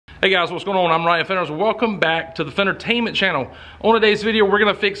Hey guys, what's going on? I'm Ryan Fenders. Welcome back to the Fentertainment channel. On today's video, we're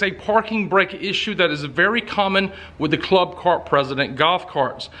going to fix a parking brake issue that is very common with the Club Cart Precedent golf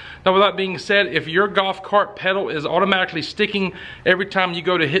carts. Now with that being said, if your golf cart pedal is automatically sticking every time you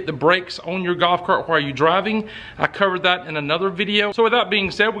go to hit the brakes on your golf cart while you're driving, I covered that in another video. So with that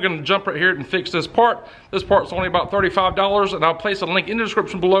being said, we're going to jump right here and fix this part. This part's only about $35 and I'll place a link in the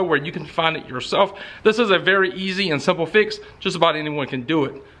description below where you can find it yourself. This is a very easy and simple fix. Just about anyone can do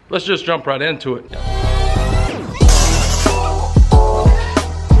it. Let's just jump right into it.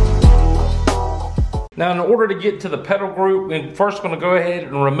 Now in order to get to the pedal group, we're first going to go ahead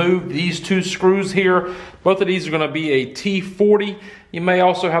and remove these two screws here. Both of these are going to be a T40. You may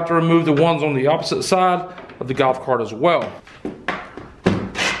also have to remove the ones on the opposite side of the golf cart as well.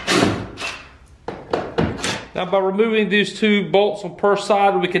 Now by removing these two bolts on per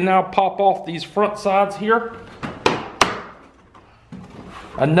side, we can now pop off these front sides here.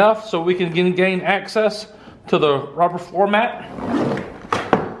 Enough so we can gain access to the rubber floor mat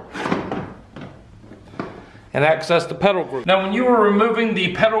and access the pedal group. Now when you are removing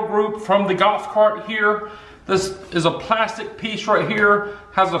the pedal group from the golf cart here, this is a plastic piece right here,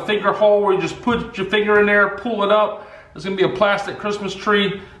 has a finger hole where you just put your finger in there, pull it up. There's going to be a plastic Christmas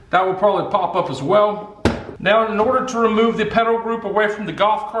tree that will probably pop up as well. Now in order to remove the pedal group away from the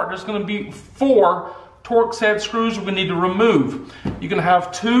golf cart, there's going to be 4 Torx head screws we need to remove. You can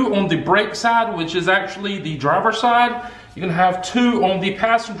have 2 on the brake side, which is actually the driver's side. You can have 2 on the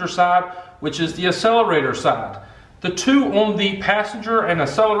passenger side, which is the accelerator side. The 2 on the passenger and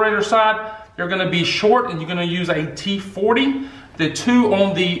accelerator side, they're going to be short and you're going to use a T40. The 2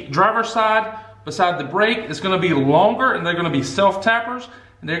 on the driver's side beside the brake is going to be longer and they're going to be self-tappers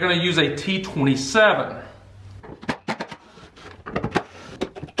and they're going to use a T27.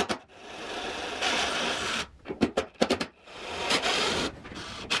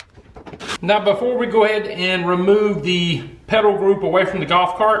 Now before we go ahead and remove the pedal group away from the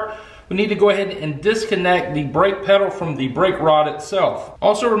golf cart, we need to go ahead and disconnect the brake pedal from the brake rod itself.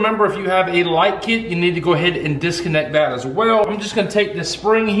 Also remember, if you have a light kit, you need to go ahead and disconnect that as well. I'm just going to take this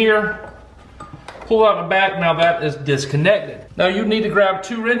spring here, pull out the back. Now that is disconnected. Now you need to grab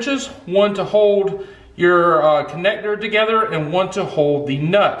 2 wrenches, one to hold your connector together and one to hold the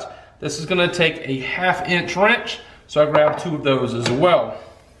nut. This is going to take a 1/2 inch wrench, so I grabbed 2 of those as well.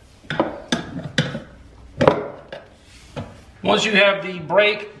 Once you have the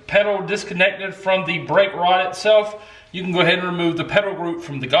brake pedal disconnected from the brake rod itself, you can go ahead and remove the pedal group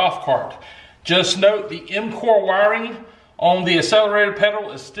from the golf cart. Just note the M-core wiring on the accelerator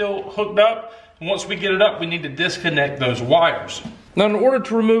pedal is still hooked up. And once we get it up, we need to disconnect those wires. Now in order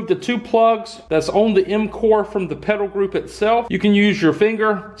to remove the 2 plugs that's on the M-core from the pedal group itself, you can use your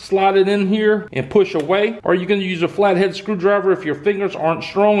finger, slide it in here and push away, or you can use a flathead screwdriver if your fingers aren't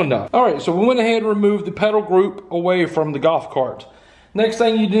strong enough. Alright, so we went ahead and removed the pedal group away from the golf cart. Next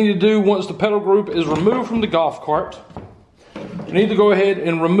thing you need to do once the pedal group is removed from the golf cart, you need to go ahead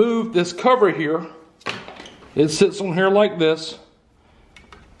and remove this cover here. It sits on here like this.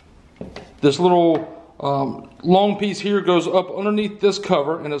 This little long piece here goes up underneath this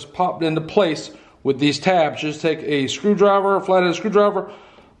cover and is popped into place with these tabs. Just take a screwdriver, a flathead screwdriver,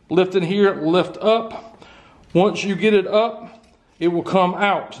 lift in here, lift up. Once you get it up, it will come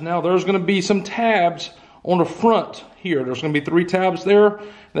out. Now there's going to be some tabs on the front here. There's going to be 3 tabs there.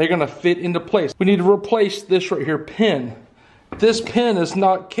 They're going to fit into place. We need to replace this right here pin. This pin is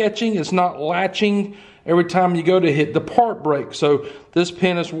not catching, it's not latching every time you go to hit the part brake. So this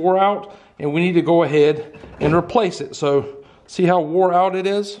pin is wore out and we need to go ahead and replace it. So see how wore out it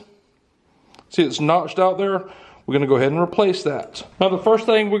is? See, it's notched out there. We're going to go ahead and replace that. Now the first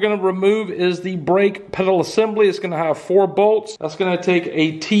thing we're going to remove is the brake pedal assembly. It's going to have 4 bolts. That's going to take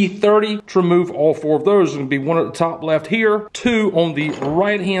a T30 to remove all 4 of those. There's going to be 1 at the top left here, 2 on the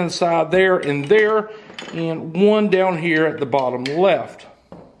right hand side there, and 1 down here at the bottom left.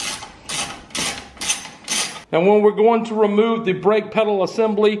 Now when we're going to remove the brake pedal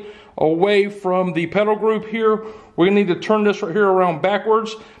assembly away from the pedal group here, we're going to need to turn this right here around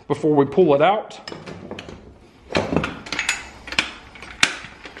backwards before we pull it out.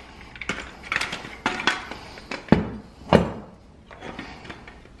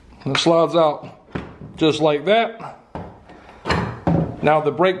 And it slides out just like that. Now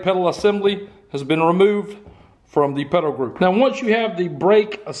the brake pedal assembly has been removed from the pedal group. Now once you have the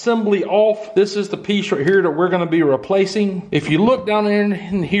brake assembly off, this is the piece right here that we're going to be replacing. If you look down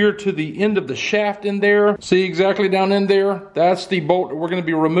in here to the end of the shaft in there, see exactly down in there, that's the bolt that we're going to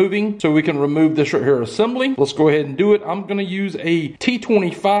be removing, so we can remove this right here assembly. Let's go ahead and do it. I'm going to use a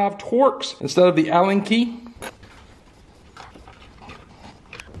T25 Torx instead of the Allen key.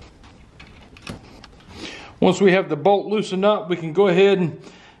 Once we have the bolt loosened up, we can go ahead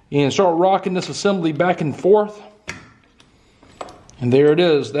and start rocking this assembly back and forth. And there it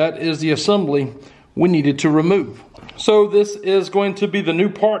is. That is the assembly we needed to remove. So this is going to be the new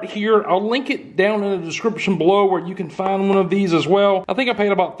part here. I'll link it down in the description below where you can find one of these as well. I think I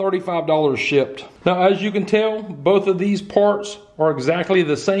paid about $35 shipped. Now, as you can tell, both of these parts are exactly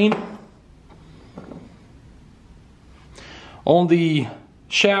the same. On the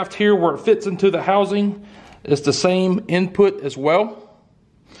shaft here where it fits into the housing, it's the same input as well.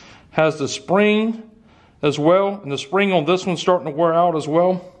 Has the spring as well, and the spring on this one's starting to wear out as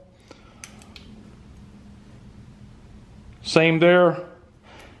well. Same there,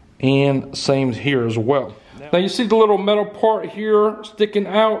 and same here as well. Now you see the little metal part here sticking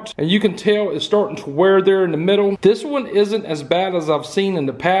out, and you can tell it's starting to wear there in the middle. This one isn't as bad as I've seen in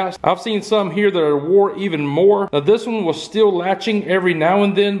the past. I've seen some here that are wore even more. Now this one was still latching every now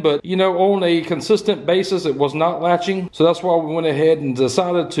and then, but you know, on a consistent basis it was not latching. So that's why we went ahead and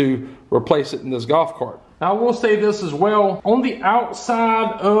decided to replace it in this golf cart. Now I will say this as well, on the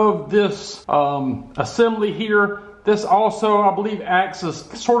outside of this assembly here, this also, I believe, acts as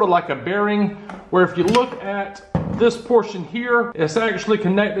sort of like a bearing, where if you look at this portion here, it's actually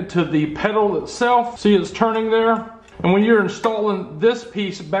connected to the pedal itself. See, it's turning there. And when you're installing this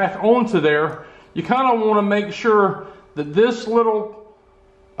piece back onto there, you kind of want to make sure that this little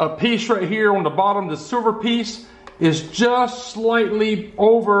piece right here on the bottom, the silver piece, is just slightly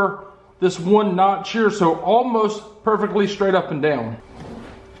over this one notch here, so almost perfectly straight up and down.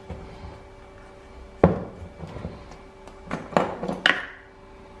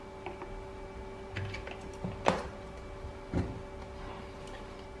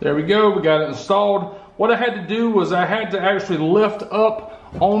 There we go, we got it installed. What I had to do was I had to actually lift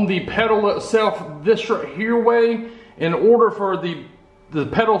up on the pedal itself this right here way in order for the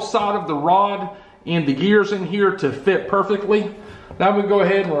pedal side of the rod and the gears in here to fit perfectly. Now we go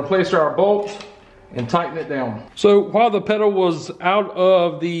ahead and replace our bolts and tighten it down. So while the pedal was out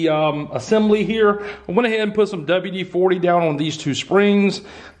of the assembly here, I went ahead and put some WD-40 down on these two springs,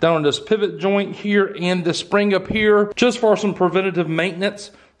 down on this pivot joint here and the spring up here, just for some preventative maintenance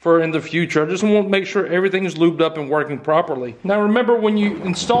for in the future. I just want to make sure everything's lubed up and working properly. Now remember, when you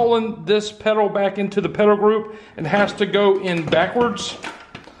installing this pedal back into the pedal group, it has to go in backwards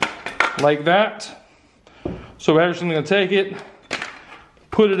like that. So we're actually going to take it,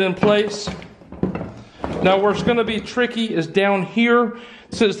 put it in place. Now where it's going to be tricky is down here.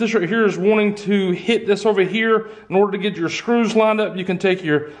 Since this right here is wanting to hit this over here, in order to get your screws lined up, you can take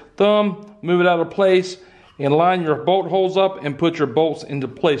your thumb, move it out of place, and line your bolt holes up and put your bolts into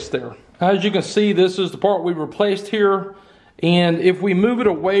place there. As you can see, this is the part we replaced here. And if we move it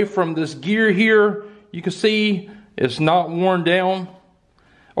away from this gear here, you can see it's not worn down.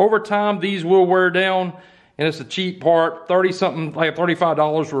 Over time, these will wear down, and it's a cheap part, 30 something, like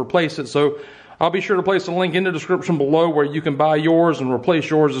 $35 to replace it. So I'll be sure to place a link in the description below where you can buy yours and replace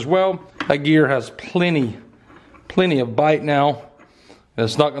yours as well. That gear has plenty of bite now. And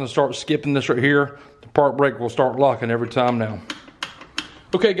it's not going to start skipping this right here. The park brake will start locking every time now.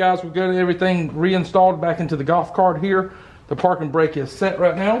 Okay guys, we've got everything reinstalled back into the golf cart here. The parking brake is set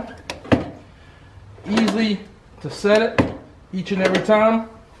right now. Easy to set it each and every time.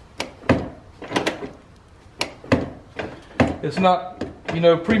 It's not, you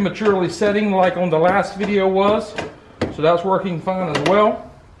know, prematurely setting like on the last video was. So that's working fine as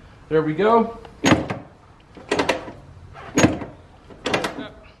well. There we go.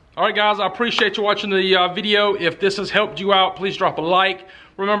 Alright guys, I appreciate you watching the video. If this has helped you out, please drop a like.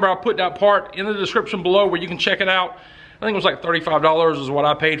 Remember, I put that part in the description below where you can check it out. I think it was like $35 is what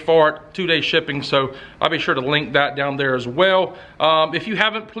I paid for it, 2-day shipping, so I'll be sure to link that down there as well. If you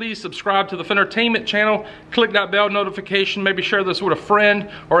haven't, please subscribe to the Fintertainment channel, click that bell notification, maybe share this with a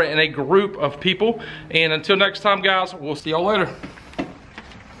friend or in a group of people. And until next time guys, we'll see y'all later.